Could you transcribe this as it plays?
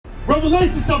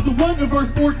Revelation chapter 1 and verse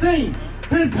 14.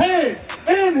 His head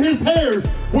and his hairs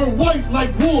were white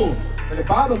like wool. But the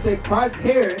Bible said Christ's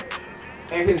hair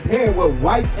and his hair were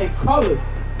white in color,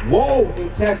 wool in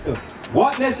texture.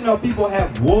 What nation of people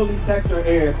have woolly texture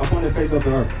hair upon the face of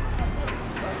the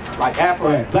earth? Like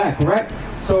Afro and black, correct?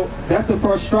 So that's the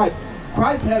first stripe.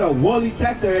 Christ had a woolly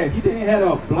texture hair. He didn't have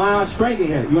a blonde, stringy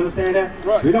hair. You understand that?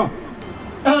 Right. We don't.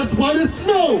 As white as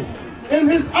snow, and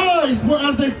his eyes were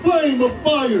as a flame of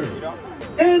fire,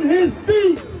 and his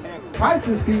feet. And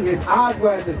Christ's feet, his eyes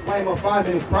were as a flame of fire,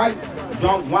 and Christ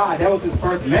drank wine. That was his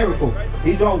first miracle.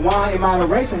 He drank wine in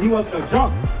moderation. He wasn't a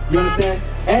drunk. You understand?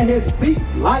 And his feet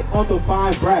like unto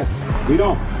fine brass. We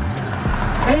don't.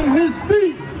 And his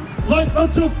feet like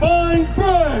unto fine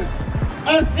brass,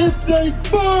 as if they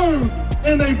burned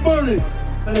in a furnace.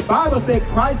 So the Bible said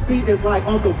Christ's feet is like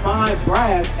unto fine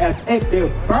brass, as if they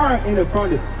burn in the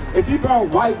furnace. If you burn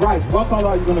white rice, what color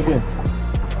are you going to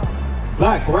get?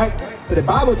 Black, right? So the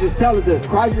Bible just tells us that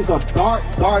Christ is a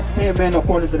dark skinned man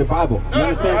according to the Bible. You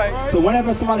understand? So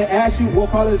whenever somebody asks you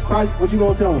what color is Christ, what you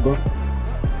going to tell them, bro?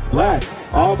 Black.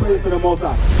 All praise to the Most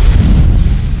High.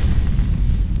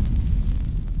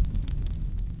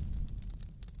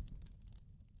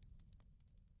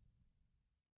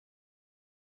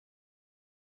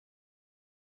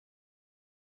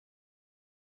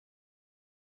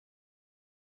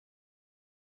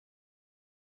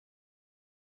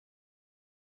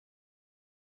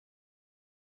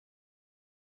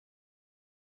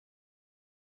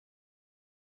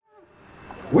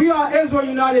 We are Israel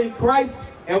united in Christ,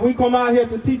 and we come out here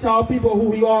to teach our people who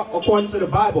we are according to the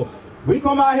Bible. We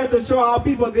come out here to show our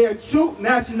people their true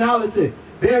nationality,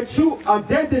 their true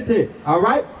identity, all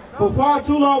right? For far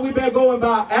too long, we've been going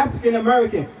by African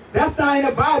American. That's not in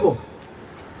the Bible.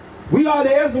 We are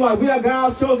the Israelites. We are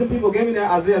God's chosen people. Give me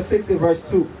that Isaiah 60 verse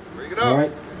 2. Bring it up. All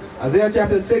right? Isaiah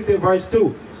chapter 60 verse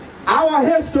 2. Our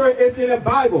history is in the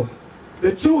Bible.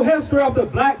 The true history of the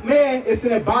black man is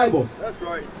in the Bible. That's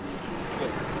right.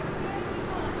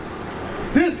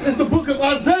 This is the book of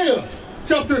Isaiah,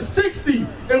 chapter 60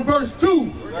 and verse 2.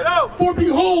 For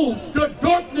behold, the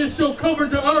darkness shall cover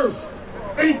the earth,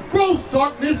 and gross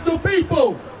darkness the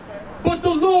people. But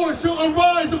the Lord shall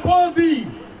arise upon thee,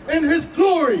 and his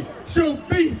glory shall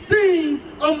be seen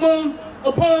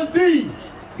upon thee.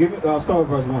 Give me, start with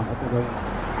verse 1. I think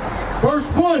Verse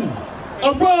 1,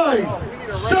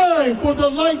 arise, shine, for the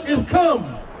light is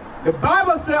come. the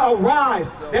Bible said arise.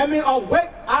 That means awake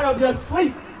out of your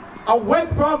sleep. Awake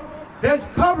from this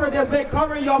cover that's been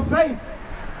covering your face.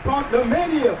 From the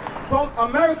media, from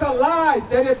American lies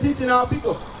that they're teaching our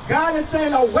people. God is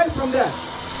saying awake from that.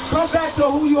 Come back to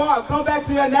who you are. Come back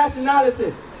to your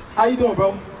nationality. How you doing,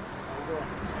 bro?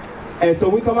 And so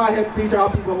we come out here to teach our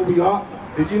people who we are.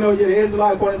 Did you know you're the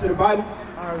Israelite according to the Bible?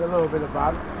 I heard a little bit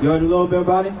about it. You heard a little bit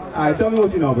about it? All right, tell me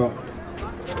what you know, bro.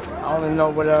 I only know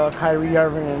what Kyrie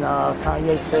Irving and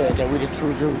Kanye said, that we the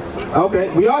true Jews. Okay,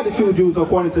 we are the true Jews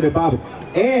according to the Bible.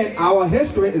 And our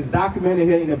history is documented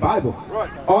here in the Bible. Right.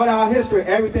 All our history,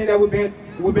 everything that we've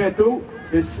been through,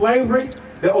 the slavery,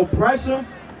 the oppression,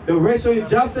 the racial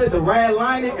injustice, the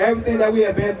redlining, everything that we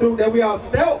have been through, that we are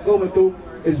still going through,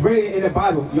 is written in the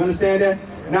Bible. You understand that?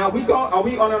 Now, are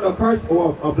we under a curse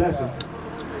or a blessing?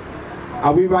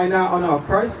 Are we right now under a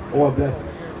curse or a blessing?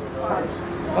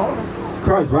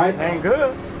 Curse, right? Ain't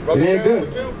good. It ain't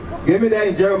good. Give me that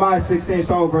in Jeremiah 16,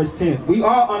 start with verse 10. We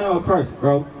are under a curse,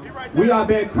 bro. We are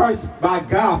being cursed by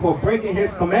God for breaking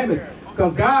his commandments.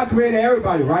 Because God created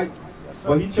everybody, right?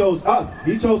 But he chose us.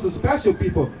 He chose the special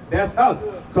people. That's us.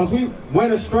 Because we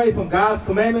went astray from God's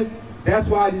commandments. That's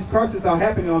why these curses are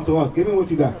happening unto us. Give me what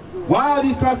you got. Why are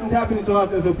these curses happening to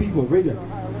us as a people? Read it.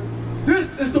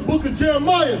 This is the book of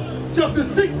Jeremiah, chapter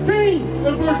 16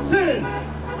 and verse 10.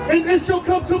 And it shall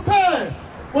come to pass,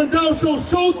 when thou shalt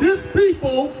show this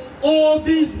people all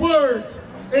these words,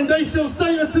 and they shall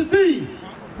say unto thee,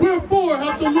 wherefore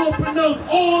hath the Lord pronounced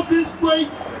all this great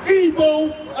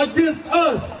evil against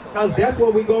us? Because that's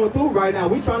what we're going through right now.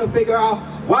 We're trying to figure out,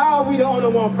 why are we the only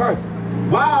one cursed?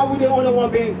 Why are we the only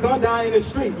one being gunned down in the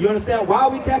street? You understand? Why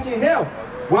are we catching hell?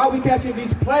 Why are we catching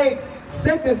these plagues,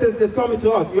 sicknesses that's coming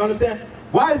to us? You understand?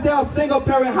 Why is there a single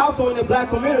parent household in the black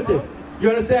community? You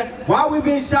understand? Why are we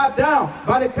being shot down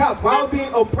by the cops? Why are we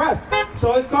being oppressed?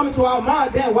 So it's coming to our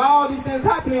mind, then why are all these things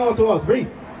happening unto us? Read.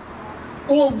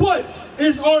 Or what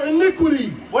is our iniquity?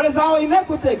 What is our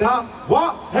iniquity, God?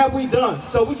 What have we done?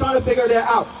 So we're trying to figure that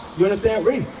out. You understand?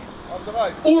 Read.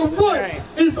 Or what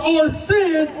is our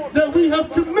sin that we have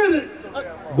committed?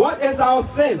 What is our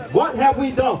sin? What have we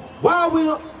done? Why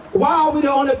are we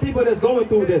the only people that's going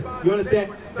through this? You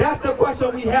understand? That's the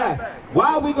question we have.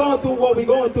 Why are we going through what we're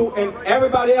going through and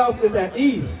everybody else is at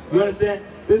ease? You understand?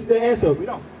 This is the answer. We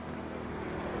don't.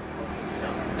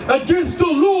 Against the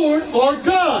Lord our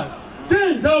God.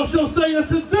 Then thou shalt say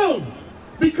unto them,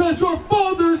 because your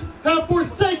fathers have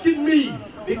forsaken me.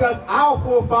 Because our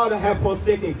forefathers have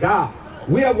forsaken God.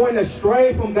 We have went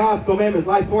astray from God's commandments.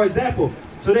 Like, for example,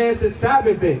 so there's the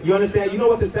Sabbath day. You understand? You know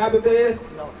what the Sabbath day is?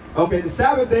 Okay, the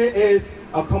Sabbath day is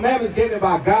a commandment given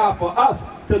by God for us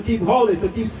to keep holy, to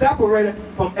keep separated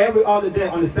from every other day.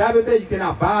 On the Sabbath day, you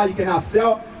cannot buy, you cannot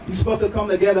sell. You're supposed to come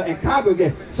together and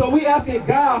congregate. So we asking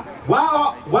God, why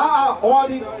are all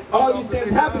these things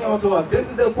happening unto us? This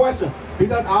is the question.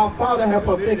 Because our father have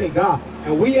forsaken God.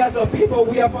 And we as a people,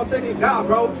 we have forsaken God,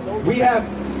 bro. We have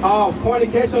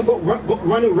fornication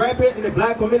running rampant in the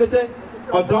black community.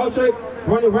 Adultery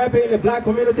running rampant in the black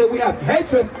community. We have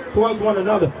hatred towards one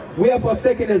another. We have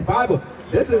forsaken this Bible.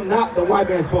 This is not the white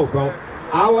man's book, bro.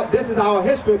 This is our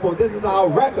history book. This is our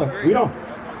record. We don't.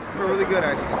 We're really good,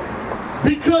 actually.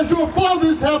 Because your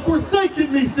fathers have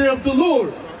forsaken me, saith the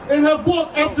Lord, and have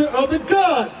walked after other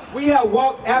gods. We have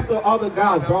walked after other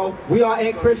gods, bro. We are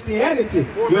in Christianity.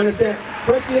 You understand?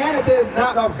 Christianity is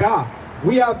not of God.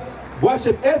 We have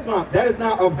worshiped Islam. That is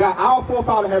not of God. Our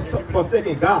forefathers have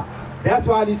forsaken God. That's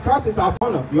why these curses are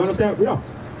upon us. You understand? We don't.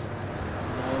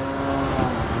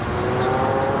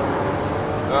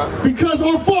 Because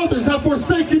our fathers have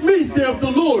forsaken me, saith the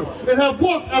Lord, and have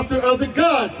walked after other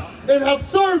gods, and have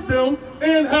served them,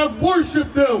 and have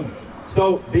worshipped them.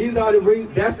 So these are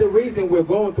that's the reason we're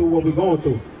going through what we're going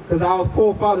through. Because our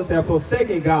forefathers have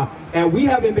forsaken God. And we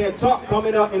haven't been taught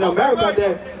coming up in America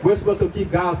that we're supposed to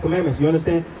keep God's commandments. You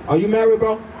understand? Are you married,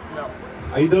 bro? No.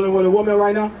 Are you dealing with a woman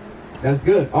right now? That's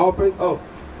good. Oh,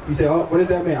 you say, oh, what does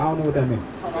that mean? I don't know what that means.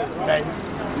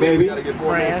 Maybe.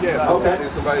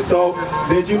 Okay. So,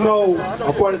 did you know,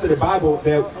 according to the Bible,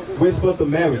 that we're supposed to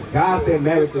marry? God said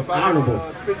marriage is honorable.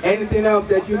 Anything else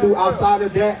that you do outside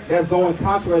of that, that's going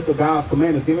contrary to God's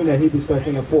commandments, given that Hebrews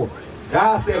 13:4.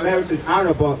 God said marriage is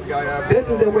honorable. This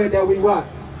is the way that we what?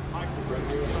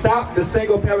 Stop the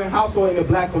single parent household in the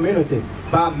black community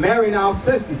by marrying our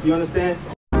sisters. You understand?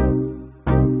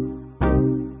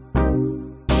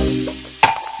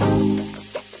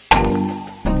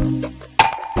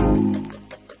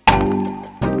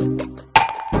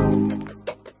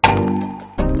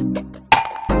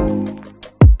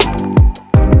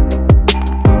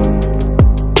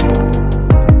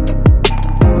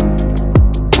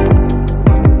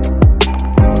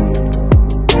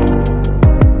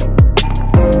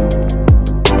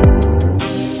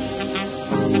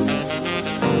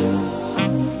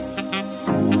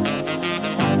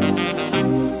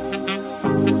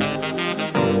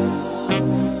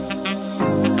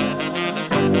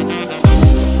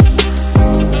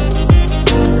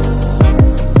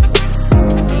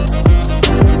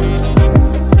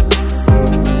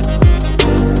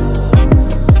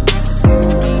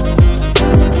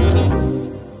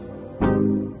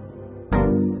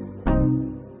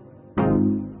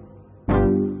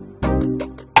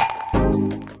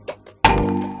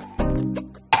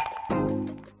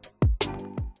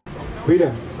 Read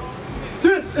it.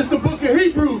 This is the book of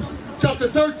Hebrews, chapter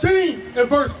 13 and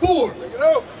verse 4.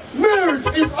 Marriage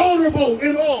is honorable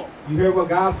in all. You hear what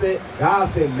God said? God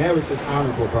said marriage is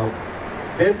honorable, bro.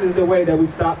 This is the way that we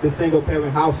stop the single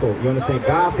parent household. You understand?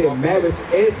 God said marriage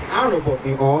is honorable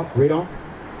in all. Read on.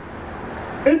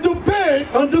 In the bed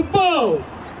undefiled.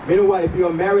 Meaning what? If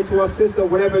you're married to a sister,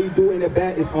 whatever you do in the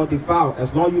bed is undefiled.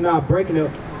 As long as you're not breaking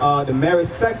the marriage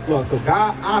sex law. So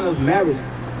God honors marriage.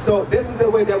 So this is the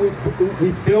way that we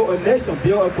build a nation,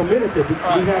 build a community. We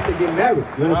have to get married.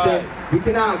 You understand? We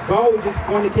cannot go just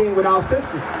fornicating with our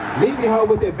sisters, leaving her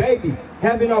with a baby,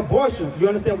 having an abortion. You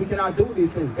understand? We cannot do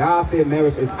these things. God said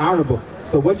marriage is honorable.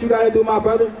 So what you got to do, my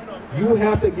brother, you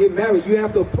have to get married. You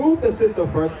have to prove the sister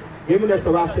first. Give me that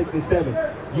Surah 6 and 7.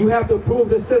 You have to prove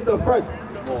the sister first.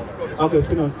 Okay,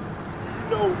 come on.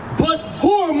 But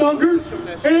whoremongers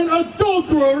and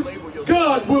adulterers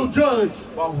God will judge.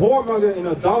 But whoremonger and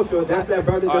adulterer, that's that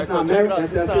brother that's not married,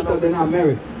 that's that sister that's not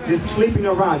married. Just sleeping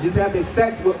around, just having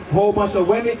sex with a whole bunch of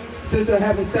women, sister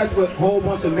having sex with a whole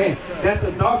bunch of men. That's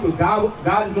adultery.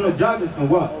 God is going to judge us in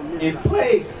what? In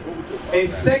plagues, in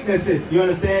sicknesses. You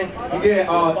understand? You get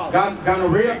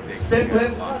gonorrhea,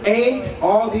 syphilis, AIDS,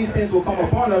 all these things will come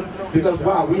upon us because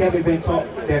wow, we haven't been taught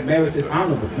that marriage is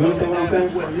honorable. You understand what I'm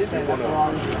saying?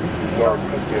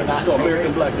 So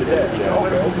American Black today.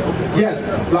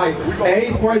 Yes, like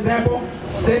AIDS, for example,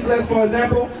 syphilis, for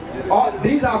example.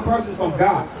 These are curses from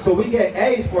God. So we get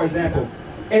AIDS, for example,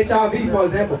 HIV, for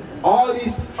example. All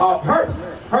these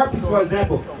herpes, for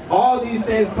example. All these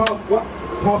things come. What?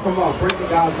 come from breaking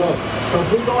God's love.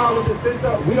 Because we go out with the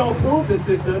sister, we don't prove the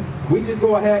sister, we just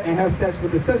go ahead and have sex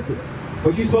with the sister.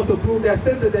 But you're supposed to prove that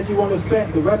sister that you want to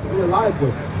spend the rest of your life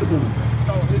with.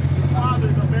 So his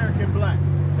father's American black.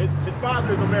 His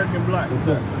father is American black. Yes,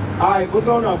 sir. All right, what's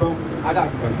going on, bro? I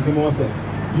got you, bro. Give me 1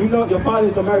 second. You know your father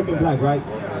is American black, right?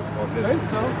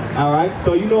 All right.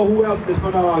 So you know who else is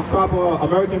from the tribe of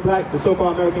American black, the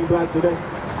so-called American black today?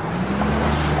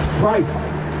 Christ.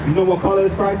 You know what color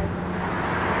is Christ?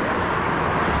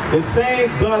 The same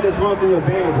blood that runs in your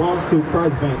vein runs through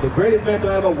Christ's vein. The greatest man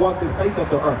to ever walk the face of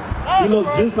the earth. He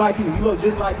looks just like you. He looks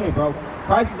just like him, bro.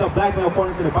 Christ is a black man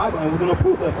according to the Bible, and we're going to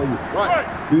prove that for you.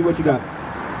 Right. Read what you got.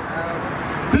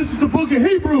 This is the book of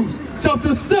Hebrews,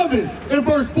 chapter 7 and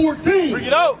verse 14. Bring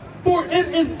it out. For it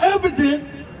is evident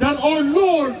that our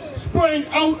Lord sprang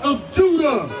out of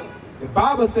Judah. The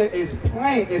Bible says it's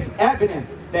plain, it's evident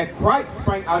that Christ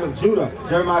sprang out of Judah.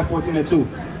 Jeremiah 14:2.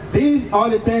 These are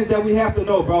the things that we have to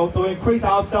know, bro, to increase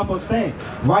our self-esteem.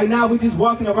 Right now, we're just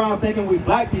walking around thinking we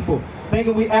black people,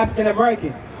 thinking we African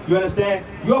American. You understand?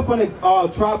 You're from the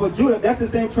tribe of Judah. That's the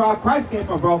same tribe Christ came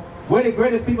from, bro. We're the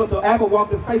greatest people to ever walk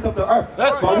the face of the earth.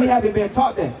 That's but right. we haven't been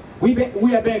taught that. We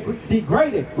have been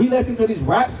degraded. We listen to these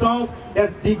rap songs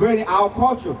that's degrading our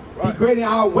culture, degrading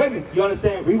our women. You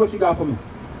understand? Read what you got for me.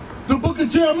 The book of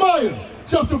Jeremiah,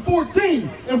 chapter 14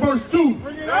 and verse 2.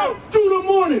 Bring it out. Judah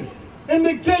mourneth, and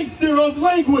the gates thereof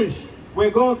languish.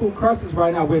 We're going through curses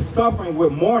right now. We're suffering. We're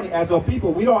mourning as a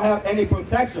people. We don't have any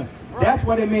protection. That's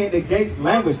what it means, the gates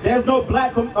language. There's no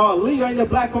black leader in the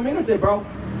black community, bro.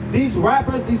 These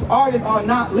rappers, these artists are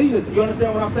not leaders. You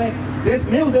understand what I'm saying? This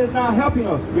music is not helping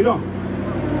us. We don't.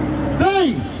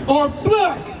 They are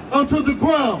black unto the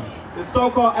ground. The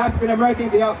so-called African American,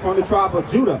 they are from the tribe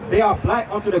of Judah. They are black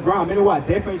unto the ground. Meaning what?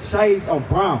 Different shades of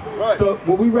brown. Right. So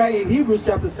when we read in Hebrews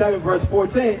chapter 7 verse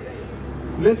 14,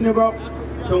 listen, bro.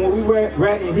 So when we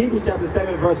read in Hebrews chapter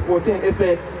 7 verse 14, it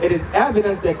said, it is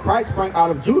evidence that Christ sprang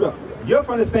out of Judah. You're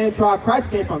from the same tribe Christ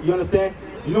came from. You understand?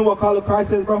 You know what color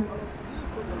Christ is, bro?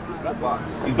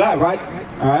 He's black, right?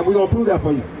 All right, we're going to prove that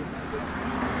for you.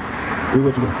 Read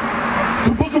what you got.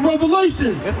 The book of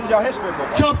Revelations, This is your history book.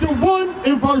 chapter 1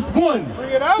 and verse 1. Bring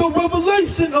it out. The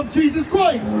revelation of Jesus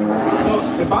Christ.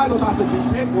 So the Bible about to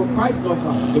depict what Christ looks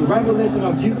like, the revelation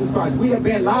of Jesus Christ. We have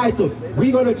been lied to.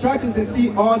 We go to churches and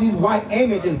see all these white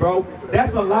images, bro.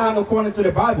 That's a lie according to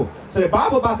the Bible. So the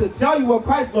Bible about to tell you what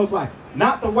Christ looks like.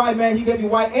 Not the white man, he gave you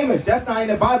white image. That's not in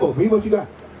the Bible. Read what you got.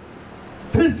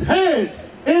 His head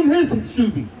and his,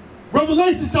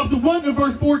 Revelation chapter 1 and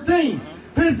verse 14.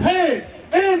 His head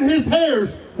and his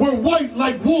hairs were white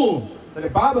like wool. So the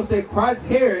Bible said Christ's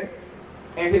hair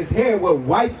and his hair were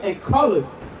white in color,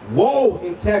 wool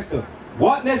in texture.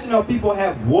 What nation of people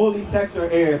have woolly texture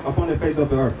hair upon the face of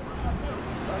the earth?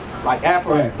 Like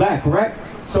Afro, black, correct?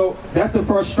 So that's the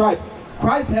first stripe.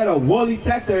 Christ had a woolly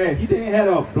texture hair. He didn't have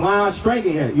a blonde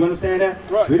stringy hair. You understand that?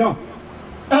 Right. We don't.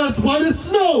 As white as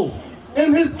snow,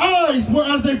 and his eyes were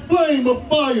as a flame of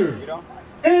fire.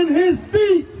 And his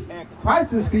feet. And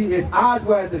Christ's feet, his eyes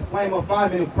were as a flame of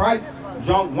fire. And Christ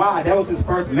drank wine. That was his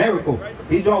first miracle.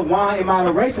 He drank wine in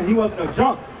moderation. He wasn't a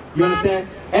drunk. You understand?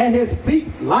 And his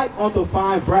feet like unto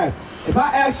fine brass. If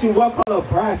I ask you what color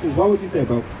brass is, what would you say,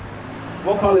 bro?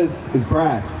 What color is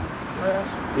brass?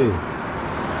 Brass? Yeah.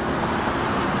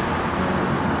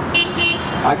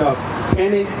 Like a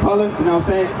penny color, you know what I'm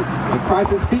saying? And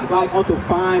Christ's feet like unto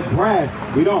fine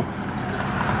brass. We don't.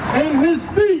 And his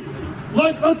feet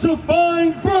like unto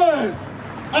fine brass,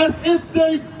 as if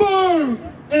they burned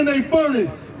in a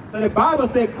furnace. So the Bible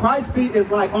said Christ's feet is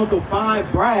like unto fine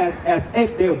brass, as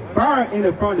if they're burned in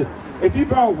the furnace. If you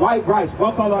burn white rice,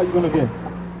 what color are you going to get?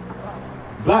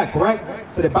 Black, correct?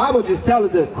 So the Bible just tells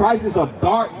us that Christ is a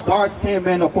dark-skinned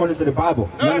man according to the Bible.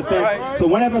 You understand? Right. So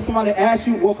whenever somebody asks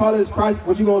you what color is Christ,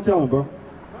 what you going to tell them, bro?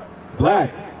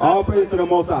 Black. All praise to the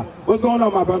Most High. What's going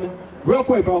on, my brother? Real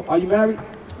quick, bro. Are you married?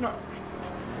 No.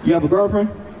 You have a girlfriend?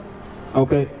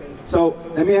 Okay. So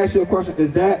let me ask you a question.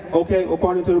 Is that okay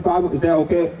according to the Bible? Is that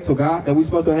okay to God that we're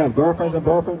supposed to have girlfriends and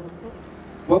boyfriends?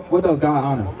 What does God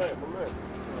honor?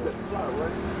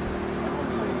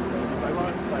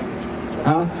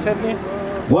 Huh?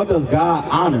 What does God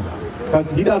honor?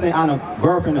 Because he doesn't honor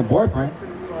girlfriend and boyfriend.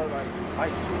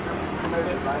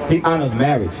 He honors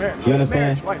marriage. You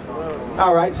understand?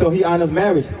 All right, so he honors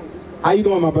marriage. How you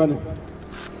doing, my brother?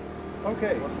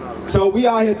 Okay. So we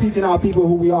out here teaching our people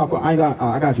who we are. I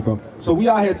got you, bro. So we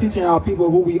out here teaching our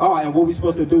people who we are and what we're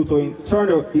supposed to do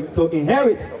to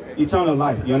inherit eternal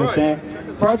life. You understand?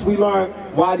 First, we learn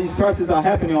why these curses are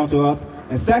happening unto us.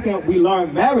 And second, we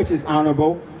learn marriage is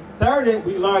honorable. thirdly,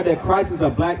 we learned that Christ is a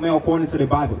black man according to the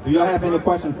Bible. Do y'all have any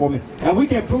questions for me? And we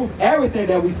can prove everything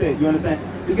that we said. You understand?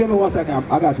 Just give me 1 second.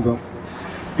 I got you, bro.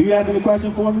 Do you have any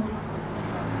questions for me?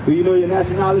 Do you know your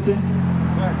nationality?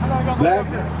 Black?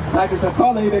 Black is a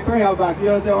color in the crayon box. You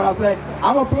understand what I'm saying?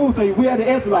 I'm going to prove to you. We had the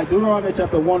answer like Deuteronomy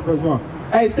chapter 1 verse 1.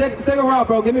 Hey, stick around,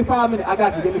 bro. Give me 5 minutes. I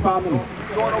got you. Give me 5 minutes.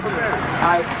 Going over there. All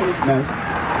right, finish marriage.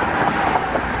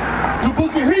 The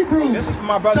book of Hebrews, This is for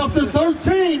my brother. chapter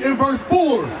 13 and verse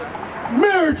 4.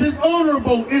 Marriage is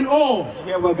honorable in all. You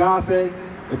hear what God said?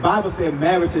 The Bible said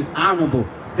marriage is honorable.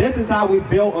 This is how we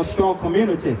build a strong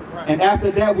community. And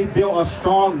after that, we build a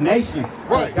strong nation.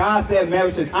 Right. God said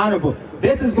marriage is honorable.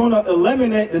 This is going to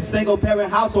eliminate the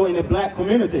single-parent household in the black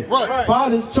community. Right.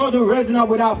 Fathers, children raising up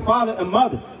without father and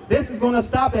mother. This is going to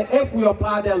stop that if we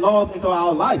apply their laws into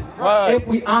our life. Right. If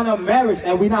we honor marriage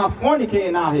and we're not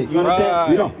fornicating out here. You understand? Right.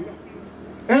 We don't.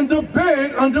 And the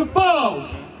bed undefiled,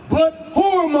 but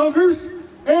whoremongers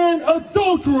and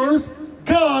adulterers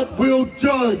God will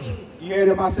judge. You hear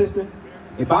that, my sister?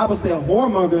 The Bible said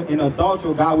whoremonger and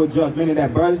adulterer God will judge, meaning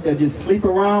that brothers that just sleep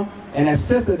around and that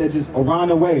sister that just around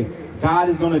the way, God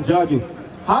is going to judge you.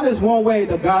 How does one way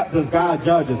does God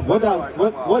judge us?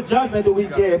 What judgment do we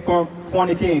get from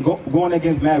fornicating, going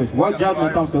against marriage? What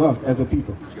judgment comes to us as a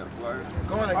people?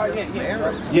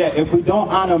 Yeah, if we don't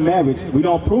honor marriage, we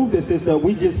don't prove this, sister,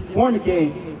 we just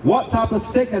fornicate. What type of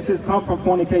sicknesses come from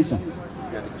fornication?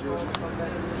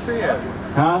 Sin.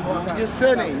 Huh? You're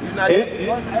sinning.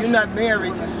 You're not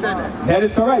married. You're sinning. That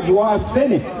is correct. You are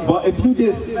sinning. But if you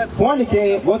just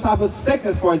fornicate, what type of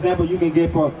sickness, for example, you can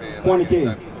get for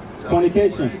fornicating?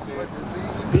 Fornication.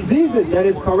 Diseases. That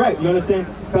is correct. You understand?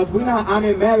 Because we're not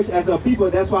honoring marriage as a people.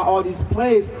 That's why all these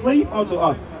plagues cleave unto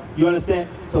us. You understand?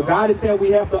 So God has said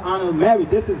we have to honor marriage.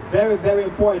 This is very, very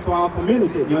important to our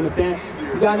community. You understand?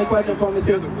 You got any questions from me,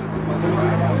 sister?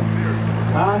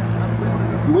 Huh?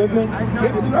 You with me?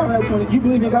 You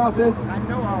believe in God, sis? I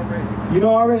know already. You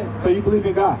know already? So you believe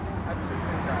in God?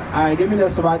 Alright, give me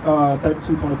that Sirach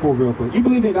 32:24 real quick. You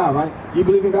believe in God, right? You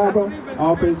believe in God, bro?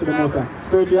 All praise to the Most High.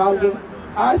 Spirituality?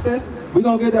 Alright, sis. We're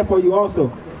going to get that for you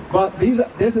also. But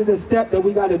this is the step that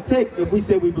we got to take if we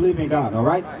say we believe in God,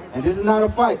 alright? And this is not a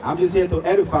fight. I'm just here to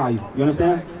edify you. You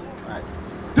understand?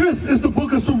 This is the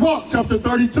book of Sirach, chapter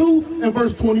 32 and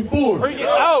verse 24. Bring it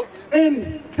out.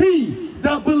 And he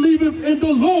that believeth in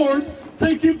the Lord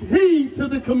taketh heed to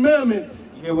the commandments.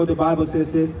 You hear what the Bible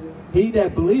says, sis? He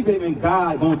that believeth in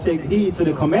God going to take heed to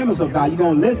the commandments of God. You're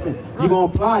going to listen. You're going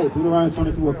to apply it. Deuteronomy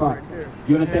 22:5.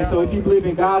 You understand? So if you believe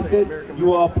in God, sis, you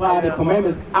will apply the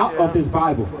commandments out of this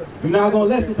Bible. You're not going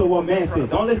to listen to what man said.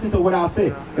 Don't listen to what I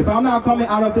say. If I'm not coming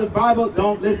out of this Bible,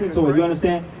 don't listen to it. You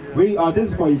understand? Read,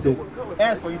 this is for you, sis.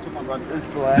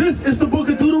 This is the book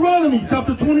of Deuteronomy,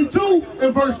 chapter 22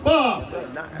 and verse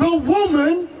 5. The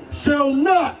woman shall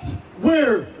not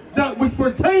wear that which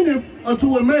pertaineth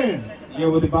unto a man. You hear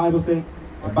what the Bible says?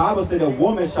 The Bible said a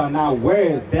woman shall not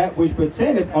wear that which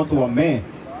pertaineth unto a man.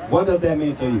 What does that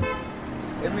mean to you?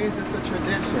 It means it's a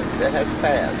tradition that has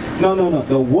passed. No.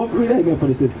 The woman, read that again for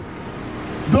the sister.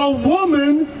 The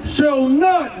woman shall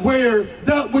not wear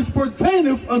that which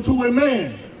pertaineth unto a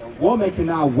man. Woman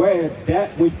cannot wear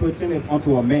that which pertaineth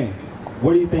unto a man.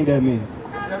 What do you think that means? It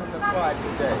doesn't apply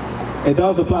today. It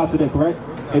does apply today, correct?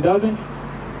 It doesn't?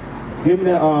 Give me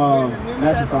that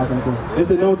Matthew 5:17. It's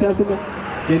the New Testament.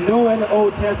 The New and the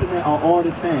Old Testament are all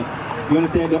the same. You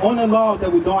understand? The only law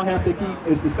that we don't have to keep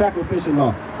is the sacrificial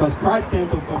law, because Christ came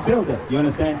to fulfill that. You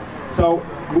understand? So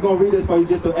we're going to read this for you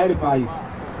just to edify you.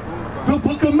 The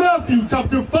book of Matthew,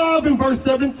 chapter 5 and verse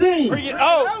 17. Bring it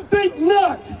out. Think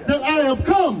not that I have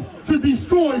come to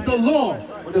destroy the law.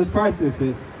 What does Christ say,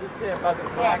 sis?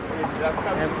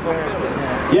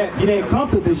 Yeah, he didn't come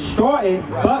to destroy it,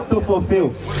 but to fulfill.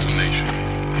 What is nation?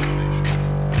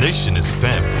 Nation is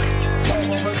family.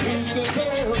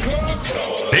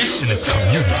 Nation is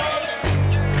community.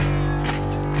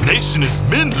 Nation is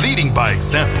men leading by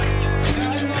example.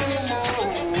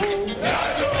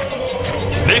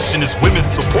 Nation is women's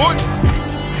support.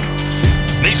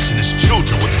 Nation is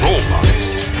children with role models.